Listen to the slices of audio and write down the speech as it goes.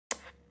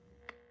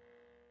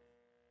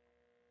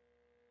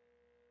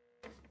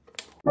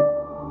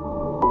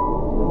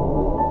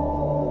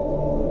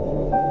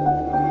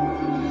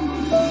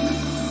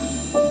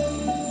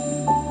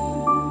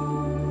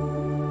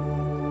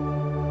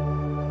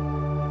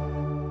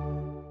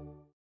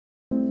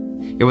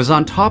It was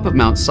on top of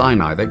Mount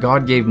Sinai that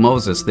God gave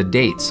Moses the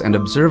dates and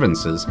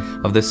observances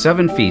of the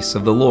 7 feasts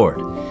of the Lord,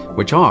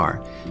 which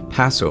are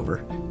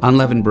Passover,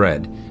 unleavened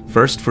bread,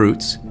 first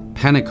fruits,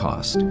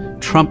 Pentecost,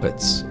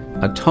 trumpets,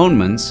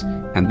 atonements,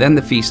 and then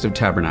the Feast of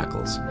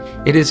Tabernacles.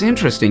 It is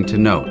interesting to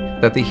note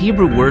that the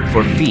Hebrew word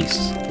for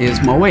feasts is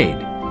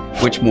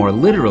moed, which more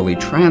literally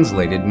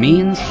translated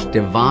means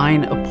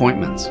divine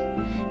appointments.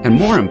 And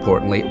more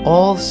importantly,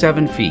 all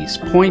 7 feasts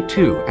point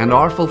to and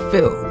are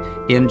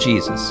fulfilled in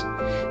Jesus.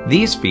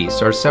 These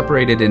feasts are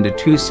separated into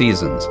 2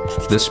 seasons,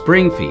 the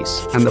spring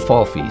feasts and the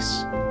fall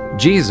feasts.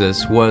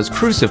 Jesus was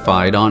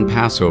crucified on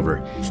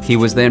Passover. He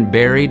was then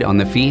buried on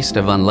the Feast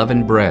of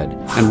Unleavened Bread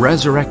and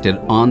resurrected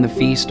on the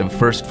Feast of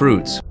First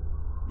Fruits.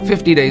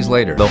 50 days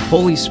later, the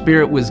Holy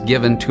Spirit was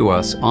given to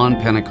us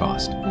on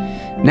Pentecost.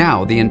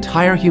 Now, the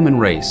entire human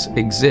race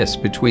exists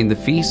between the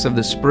feasts of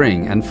the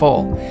spring and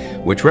fall,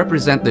 which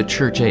represent the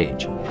church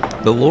age.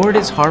 The Lord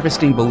is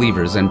harvesting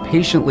believers and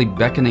patiently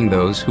beckoning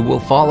those who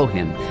will follow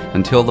him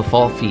until the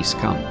fall feasts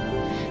come.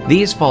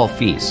 These fall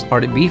feasts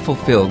are to be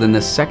fulfilled in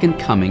the second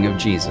coming of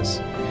Jesus,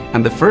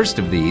 and the first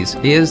of these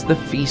is the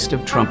Feast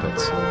of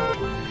Trumpets.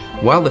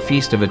 While the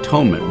Feast of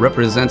Atonement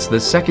represents the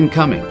second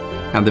coming,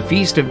 and the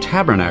Feast of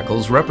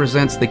Tabernacles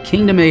represents the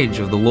kingdom age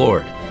of the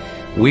Lord,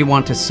 we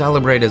want to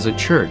celebrate as a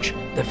church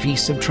the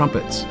Feast of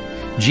Trumpets.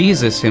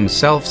 Jesus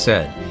himself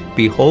said,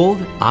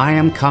 "Behold, I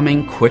am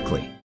coming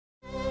quickly."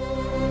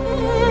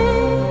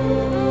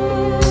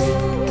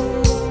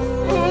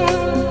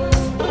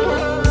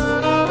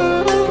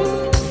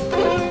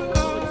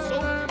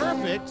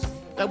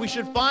 That we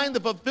should find the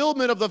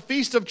fulfillment of the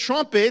Feast of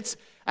Trumpets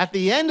at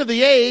the end of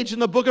the age in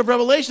the book of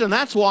Revelation. And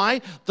that's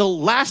why the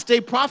last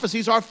day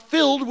prophecies are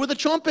filled with the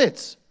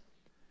trumpets.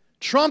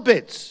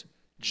 Trumpets,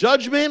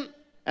 judgment,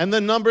 and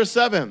the number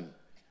 7.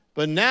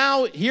 But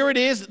now, here it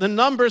is, the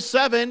number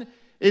 7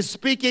 is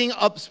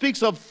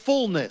speaks of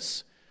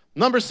fullness.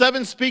 Number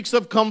 7 speaks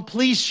of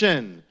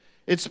completion.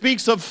 It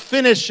speaks of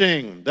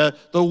finishing.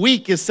 The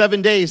week is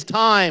 7 days,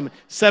 time,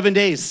 7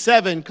 days,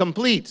 7,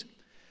 complete.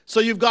 So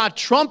you've got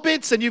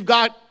trumpets and you've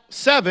got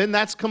 7,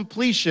 that's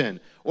completion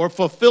or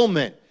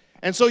fulfillment.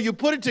 And so you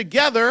put it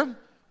together,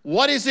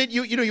 what is it?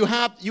 You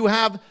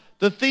have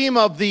the theme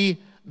of the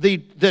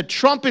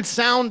trumpet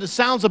sound, the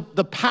sounds of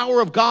the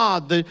power of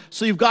God.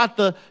 So you've got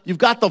the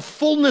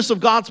fullness of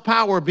God's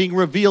power being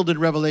revealed in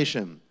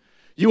Revelation.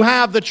 You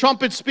have the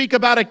trumpets speak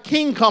about a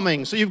king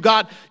coming. So you've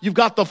got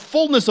the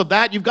fullness of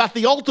that. You've got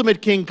the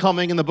ultimate king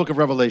coming in the book of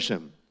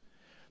Revelation.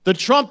 The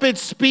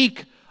trumpets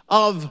speak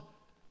of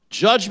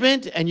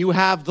judgment, and you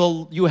have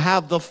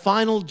the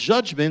final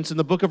judgments in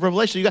the book of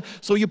Revelation.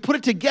 So you put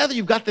it together,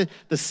 you've got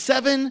the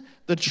 7,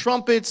 the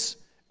trumpets,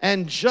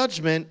 and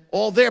judgment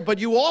all there. But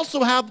you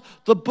also have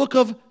the book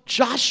of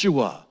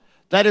Joshua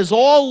that is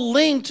all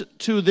linked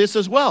to this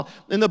as well.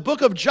 In the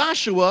book of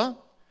Joshua,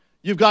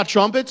 you've got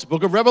trumpets.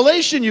 Book of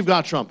Revelation, you've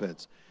got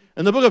trumpets.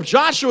 In the book of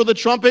Joshua, the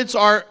trumpets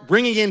are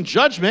bringing in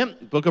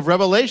judgment. Book of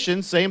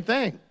Revelation, same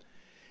thing.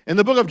 In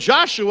the book of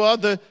Joshua,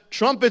 the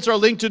trumpets are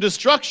linked to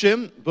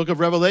destruction. Book of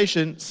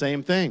Revelation,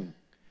 same thing.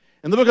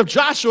 In the book of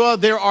Joshua,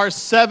 there are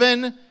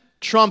 7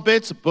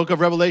 trumpets. Book of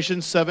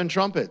Revelation, 7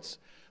 trumpets.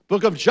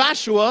 Book of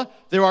Joshua,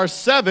 there are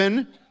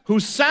 7 who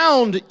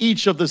sound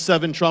each of the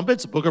 7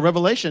 trumpets. Book of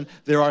Revelation,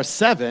 there are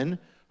 7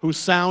 who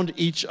sound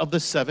each of the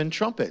 7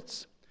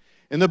 trumpets.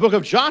 In the book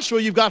of Joshua,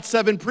 you've got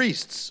 7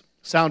 priests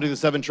sounding the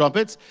 7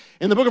 trumpets.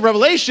 In the book of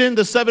Revelation,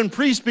 the 7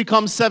 priests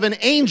become 7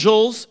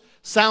 angels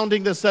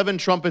sounding the 7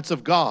 trumpets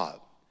of God.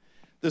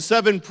 The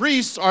 7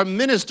 priests are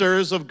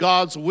ministers of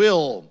God's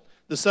will.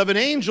 The 7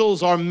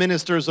 angels are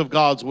ministers of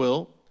God's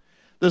will.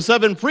 The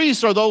 7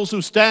 priests are those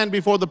who stand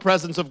before the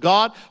presence of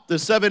God. The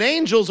 7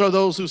 angels are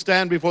those who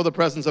stand before the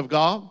presence of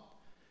God.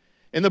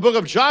 In the book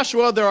of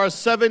Joshua, there are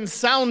 7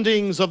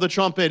 soundings of the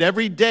trumpet.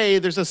 Every day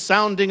there's a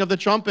sounding of the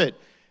trumpet.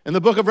 In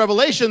the book of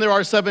Revelation, there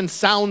are 7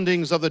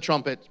 soundings of the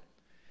trumpet.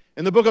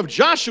 In the book of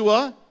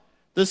Joshua,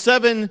 the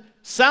 7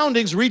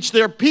 soundings reach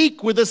their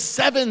peak with the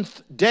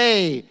 7th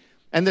day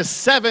and the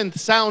 7th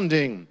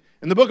sounding.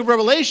 In the book of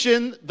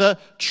Revelation, the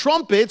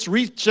trumpets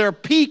reach their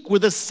peak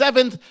with the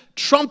 7th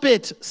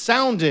trumpet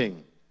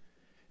sounding.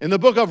 In the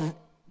book of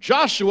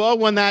Joshua,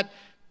 when that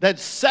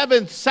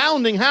 7th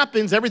sounding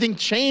happens, everything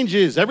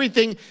changes.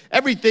 Everything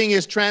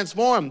is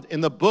transformed. In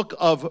the book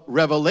of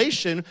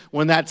Revelation,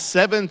 when that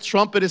 7th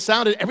trumpet is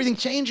sounded, everything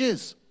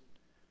changes.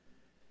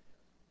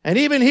 And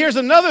even here's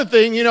another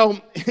thing,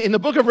 in the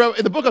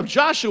book of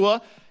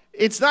Joshua,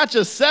 it's not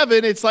just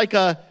 7, it's like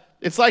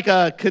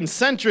a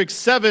concentric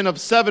 7 of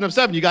 7 of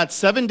 7. You got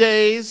 7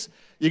 days,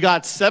 you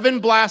got 7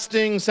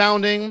 blasting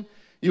sounding,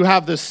 you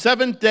have the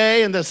 7th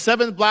day and the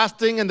 7th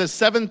blasting and the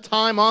 7th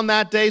time on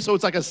that day, so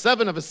it's like a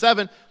 7 of a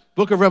 7.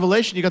 Book of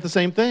Revelation, you got the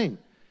same thing.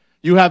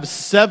 You have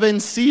 7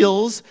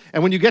 seals,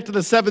 and when you get to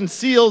the 7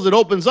 seals, it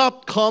opens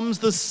up, comes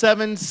the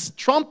 7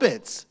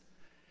 trumpets.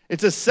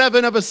 It's a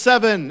 7 of a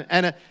 7,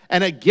 and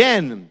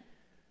again,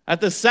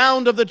 at the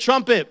sound of the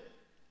trumpet,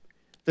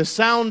 the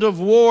sound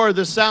of war,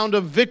 the sound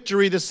of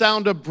victory, the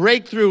sound of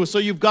breakthrough. So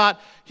you've got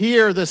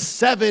here the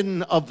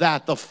 7 of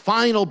that, the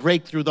final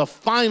breakthrough, the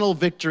final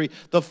victory,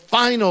 the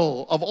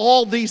final of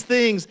all these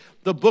things,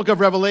 the book of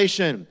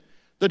Revelation.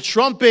 The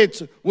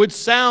trumpet would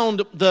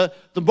sound, the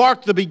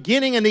mark the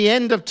beginning and the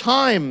end of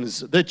times,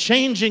 the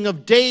changing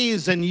of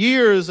days and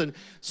years. And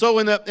so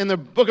in the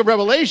book of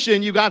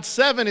Revelation, you got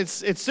 7.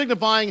 It's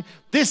signifying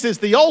this is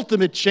the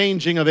ultimate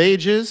changing of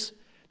ages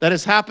that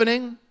is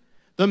happening.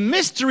 The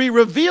mystery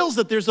reveals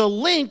that there's a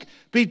link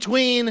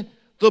between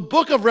the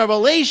book of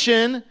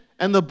Revelation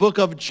and the book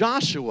of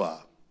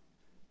Joshua.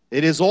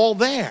 It is all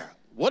there.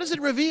 What does it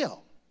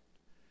reveal?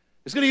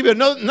 It's going to give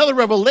you another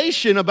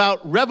revelation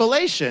about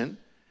revelation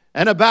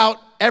and about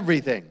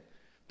everything.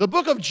 The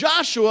book of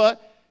Joshua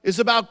is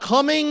about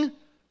coming.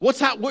 Where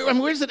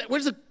does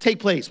it take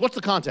place? What's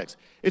the context?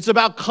 It's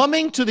about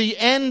coming to the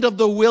end of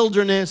the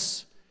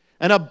wilderness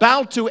and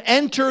about to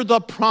enter the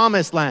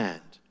promised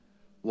land.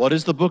 What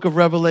is the book of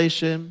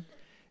Revelation?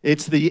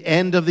 It's the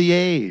end of the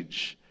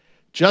age.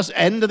 Just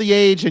end of the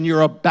age, and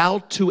you're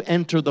about to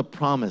enter the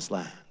promised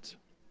land.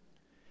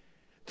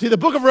 See, the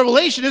book of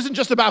Revelation isn't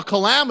just about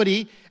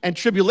calamity and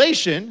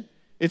tribulation.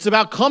 It's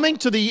about coming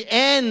to the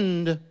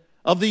end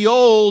of the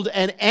old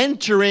and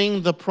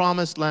entering the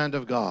promised land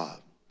of God.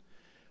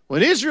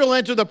 When Israel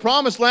entered the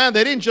promised land,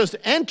 they didn't just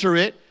enter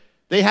it,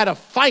 they had a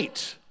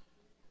fight.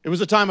 It was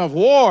a time of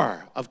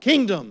war, of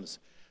kingdoms.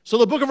 So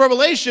the book of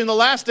Revelation, the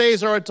last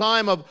days are a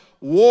time of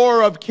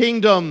war of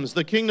kingdoms,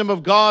 the kingdom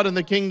of God and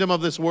the kingdom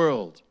of this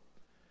world.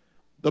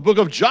 The book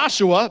of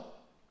Joshua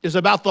is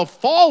about the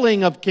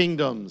falling of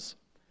kingdoms,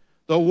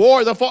 the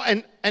war, the fall,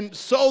 and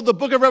so the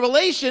book of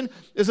Revelation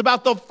is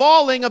about the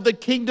falling of the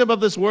kingdom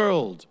of this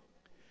world.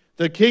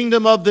 The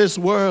kingdom of this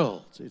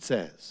world, it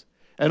says.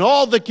 And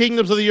all the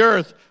kingdoms of the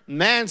earth,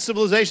 man's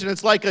civilization,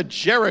 it's like a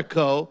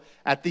Jericho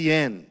at the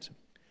end.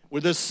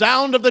 With the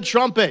sound of the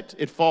trumpet,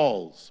 it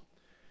falls.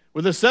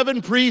 When the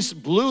 7 priests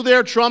blew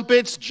their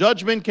trumpets,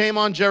 judgment came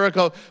on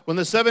Jericho. When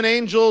the 7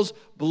 angels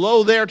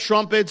blow their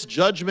trumpets,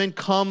 judgment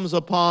comes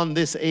upon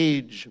this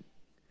age.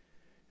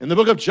 In the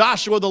book of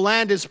Joshua, the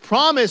land is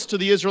promised to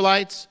the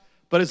Israelites,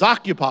 but is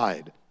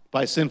occupied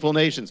by sinful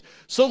nations.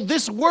 So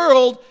this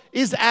world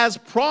is as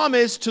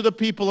promised to the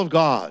people of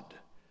God,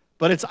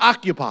 but it's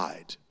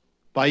occupied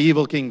by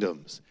evil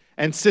kingdoms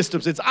and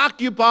systems. It's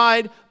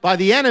occupied by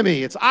the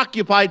enemy. It's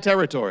occupied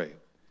territory.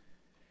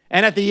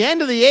 And at the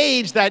end of the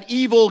age, that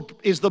evil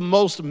is the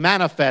most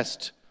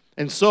manifest.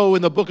 And so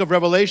in the book of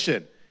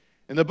Revelation,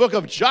 in the book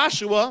of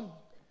Joshua,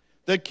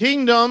 the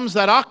kingdoms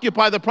that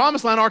occupy the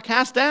promised land are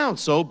cast down.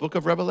 So book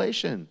of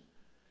Revelation.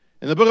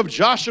 In the book of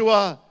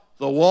Joshua,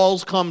 the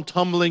walls come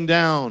tumbling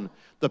down.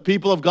 The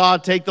people of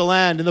God take the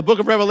land. In the book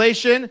of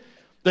Revelation,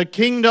 the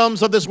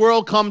kingdoms of this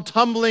world come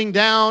tumbling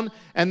down,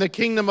 and the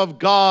kingdom of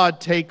God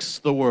takes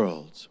the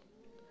world.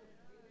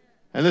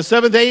 And the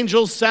 7th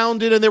angel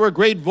sounded, and there were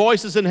great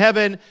voices in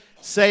heaven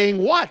saying,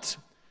 what?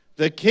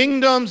 The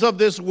kingdoms of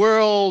this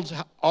world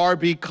are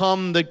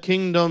become the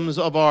kingdoms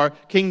of our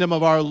kingdom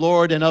of our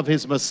Lord and of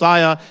his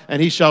Messiah,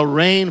 and he shall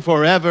reign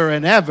forever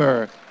and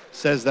ever,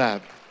 says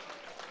that.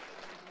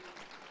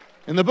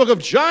 In the book of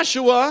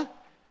Joshua,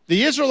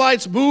 the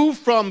Israelites moved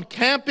from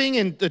camping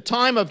in the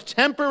time of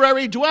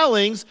temporary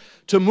dwellings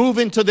to move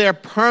into their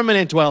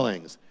permanent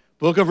dwellings.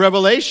 Book of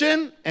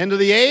Revelation, end of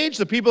the age,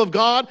 the people of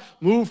God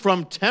move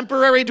from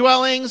temporary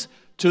dwellings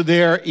to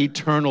their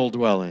eternal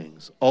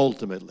dwellings,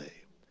 ultimately.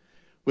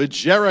 With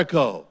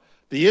Jericho,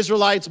 the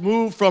Israelites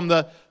moved from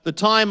the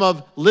time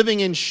of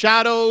living in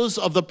shadows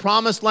of the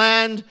promised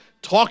land,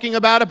 talking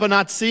about it but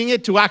not seeing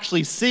it, to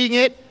actually seeing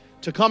it,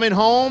 to coming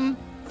home.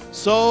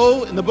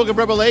 So, in the book of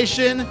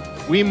Revelation,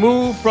 we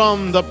move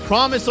from the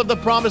promise of the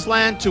promised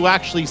land to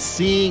actually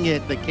seeing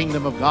it, the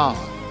kingdom of God.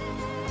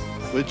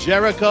 With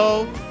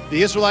Jericho,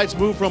 the Israelites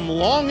moved from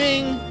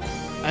longing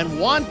and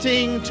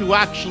wanting to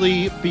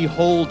actually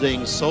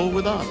beholding. So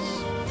with us.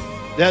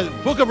 The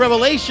book of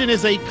Revelation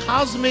is a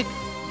cosmic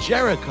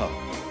Jericho,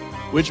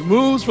 which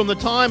moves from the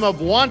time of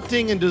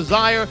wanting and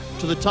desire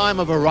to the time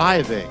of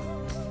arriving,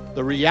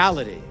 the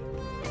reality.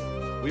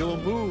 We will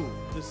move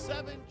to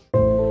 7